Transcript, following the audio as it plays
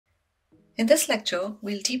In this lecture,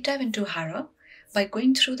 we'll deep dive into HARA by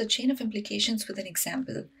going through the chain of implications with an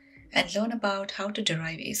example and learn about how to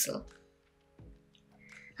derive ASIL.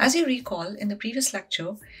 As you recall, in the previous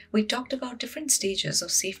lecture, we talked about different stages of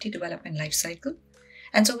safety development lifecycle,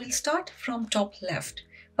 and so we'll start from top left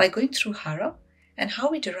by going through HARA and how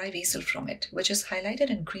we derive ASIL from it, which is highlighted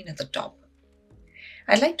in green at the top.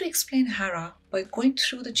 I'd like to explain HARA by going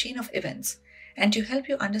through the chain of events and to help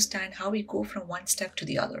you understand how we go from one step to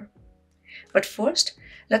the other. But first,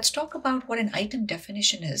 let's talk about what an item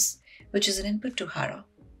definition is, which is an input to HARA.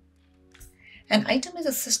 An item is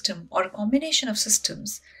a system or a combination of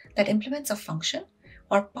systems that implements a function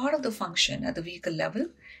or part of the function at the vehicle level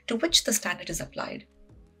to which the standard is applied.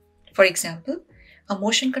 For example, a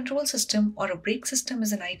motion control system or a brake system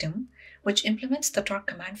is an item which implements the torque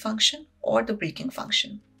command function or the braking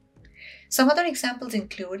function. Some other examples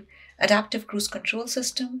include adaptive cruise control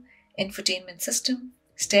system, infotainment system,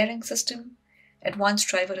 steering system, advanced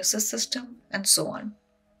driver assist system, and so on.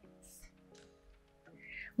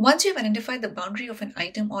 Once you have identified the boundary of an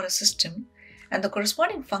item or a system and the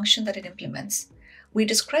corresponding function that it implements, we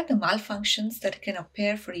describe the malfunctions that can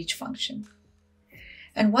appear for each function.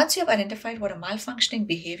 And once you have identified what a malfunctioning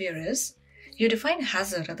behavior is, you define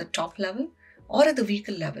hazard at the top level or at the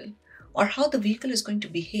vehicle level, or how the vehicle is going to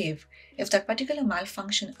behave if that particular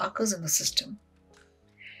malfunction occurs in the system.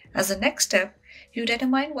 As a next step, you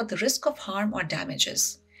determine what the risk of harm or damage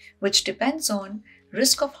is, which depends on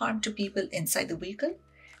risk of harm to people inside the vehicle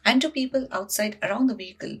and to people outside around the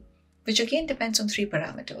vehicle, which again depends on three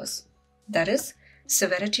parameters. That is,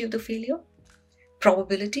 severity of the failure,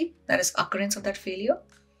 probability, that is occurrence of that failure,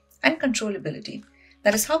 and controllability,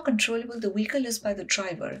 that is how controllable the vehicle is by the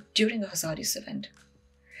driver during a hazardous event.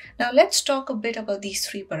 Now let's talk a bit about these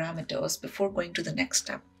three parameters before going to the next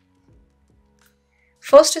step.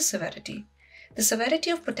 First is severity. The severity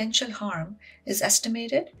of potential harm is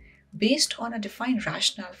estimated based on a defined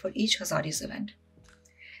rationale for each hazardous event.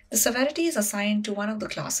 The severity is assigned to one of the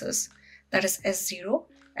classes, that is S0,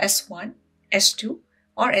 S1, S2,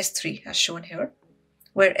 or S3 as shown here,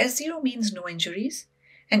 where S0 means no injuries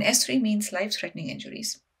and S3 means life-threatening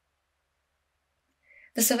injuries.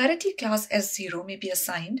 The severity class S0 may be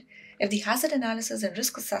assigned if the hazard analysis and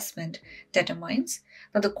risk assessment determines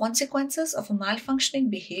that the consequences of a malfunctioning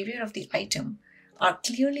behavior of the item are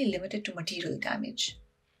clearly limited to material damage.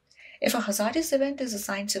 If a hazardous event is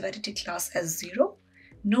assigned severity class S0,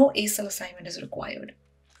 no ASIL assignment is required.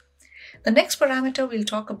 The next parameter we'll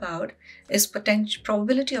talk about is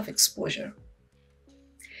probability of exposure.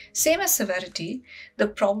 Same as severity, the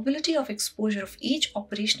probability of exposure of each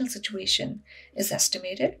operational situation is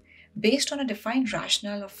estimated based on a defined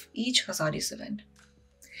rationale of each hazardous event.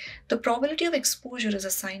 The probability of exposure is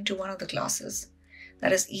assigned to one of the classes,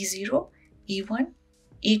 that is E0, E1,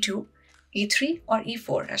 E2, E3, or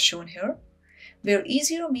E4 as shown here, where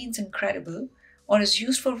E0 means incredible or is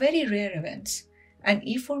used for very rare events, and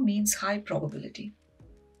E4 means high probability.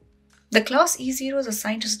 The class E0 is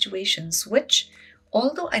assigned to situations which,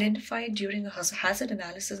 although identified during a hazard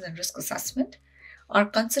analysis and risk assessment, are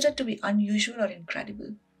considered to be unusual or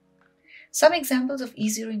incredible. Some examples of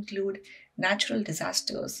E0 include natural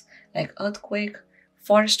disasters like earthquake,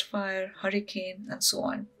 forest fire, hurricane, and so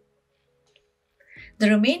on. The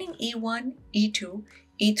remaining E1, E2,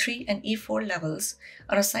 E3, and E4 levels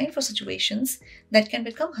are assigned for situations that can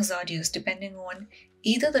become hazardous depending on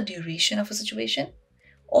either the duration of a situation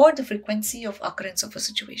or the frequency of occurrence of a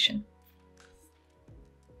situation.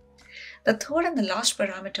 The third and the last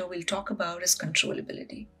parameter we'll talk about is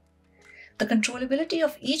controllability. The controllability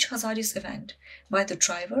of each hazardous event by the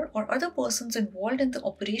driver or other persons involved in the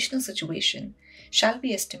operational situation shall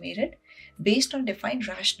be estimated based on defined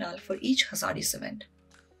rationale for each hazardous event.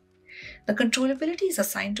 The controllability is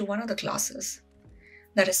assigned to one of the classes,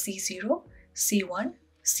 that is C0, C1,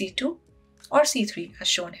 C2, or C3 as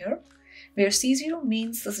shown here, where C0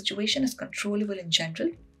 means the situation is controllable in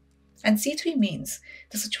general, and C3 means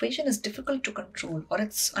the situation is difficult to control or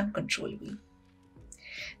it's uncontrollable.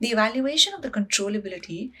 The evaluation of the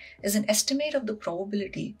controllability is an estimate of the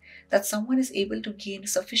probability that someone is able to gain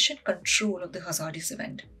sufficient control of the hazardous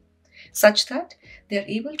event, such that they are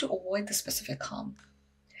able to avoid the specific harm.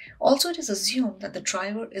 Also, it is assumed that the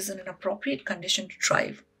driver is in an appropriate condition to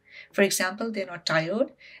drive. For example, they are not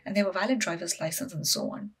tired and they have a valid driver's license and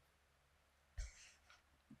so on.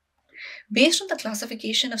 Based on the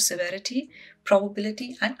classification of severity,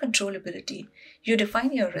 probability, and controllability, you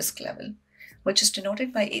define your risk level, which is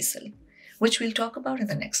denoted by ASIL, which we'll talk about in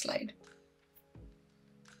the next slide.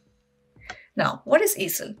 Now, what is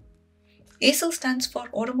ASIL? ASIL stands for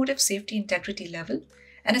Automotive Safety Integrity Level,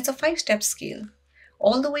 and it's a 5-step scale.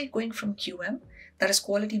 all the way going from QM, that is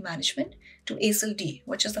quality management, to ASIL D,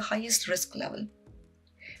 which is the highest risk level.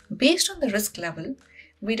 Based on the risk level,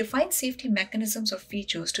 we define safety mechanisms or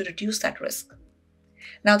features to reduce that risk.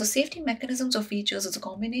 Now, the safety mechanisms or features is a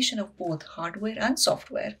combination of both hardware and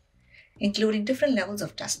software, including different levels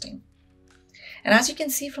of testing. And as you can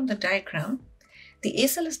see from the diagram, the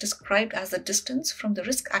ASIL is described as the distance from the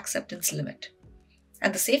risk acceptance limit,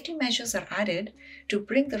 and the safety measures are added to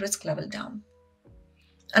bring the risk level down.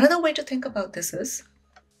 Another way to think about this is,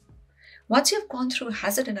 once you've gone through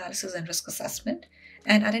hazard analysis and risk assessment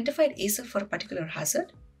and identified ASIL for a particular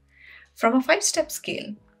hazard, from a 5-step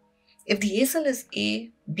scale, if the ASIL is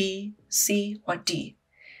A, B, C, or D,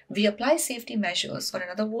 we apply safety measures, or in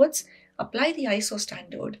other words, apply the ISO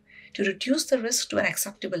standard to reduce the risk to an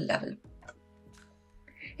acceptable level.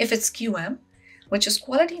 If it's QM, which is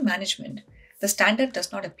quality management, the standard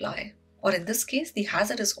does not apply, or in this case, the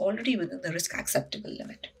hazard is already within the risk acceptable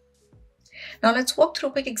limit. Now let's walk through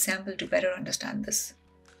a quick example to better understand this.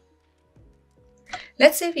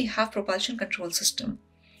 Let's say we have propulsion control system,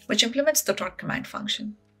 which implements the torque command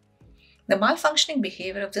function. The malfunctioning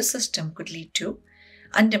behavior of this system could lead to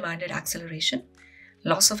undemanded acceleration,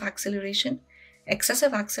 loss of acceleration,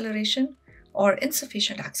 excessive acceleration, or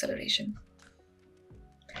insufficient acceleration.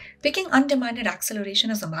 Picking undemanded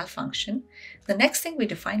acceleration as a malfunction, the next thing we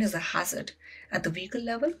define is a hazard at the vehicle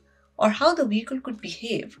level, or how the vehicle could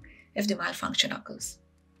behave if the malfunction occurs.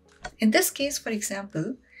 In this case, for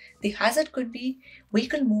example, the hazard could be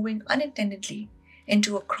vehicle moving unintendedly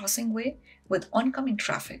into a crossing way with oncoming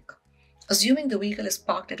traffic, assuming the vehicle is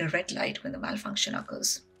parked at a red light when the malfunction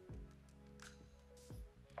occurs.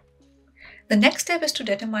 The next step is to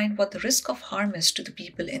determine what the risk of harm is to the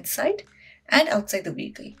people inside and outside the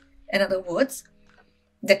vehicle. In other words,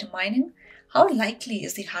 determining how likely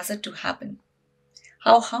is the hazard to happen.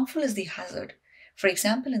 How harmful is the hazard? For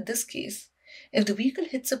example, in this case, if the vehicle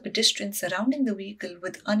hits a pedestrian surrounding the vehicle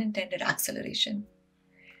with unintended acceleration,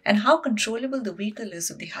 and how controllable the vehicle is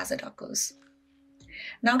if the hazard occurs.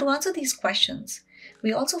 Now, to answer these questions,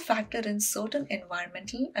 we also factor in certain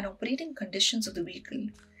environmental and operating conditions of the vehicle,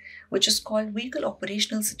 which is called vehicle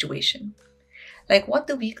operational situation, like what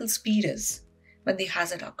the vehicle speed is when the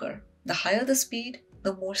hazard occurs. The higher the speed,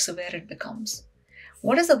 the more severe it becomes.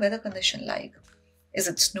 What is the weather condition like? Is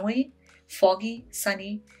it snowy, foggy,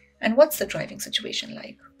 sunny, and what's the driving situation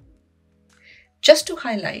like? Just to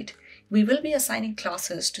highlight, we will be assigning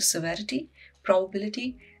classes to severity,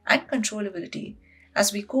 probability, and controllability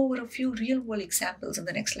as we go over a few real-world examples in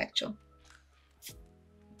the next lecture.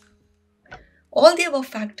 All the above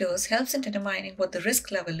factors helps in determining what the risk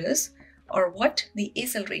level is or what the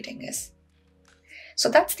ASIL rating is. So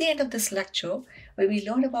that's the end of this lecture, where we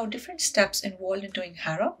learned about different steps involved in doing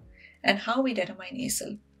HARA and how we determine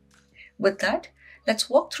ASIL. With that, let's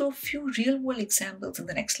walk through a few real-world examples in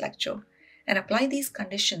the next lecture and apply these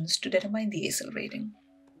conditions to determine the ASIL rating.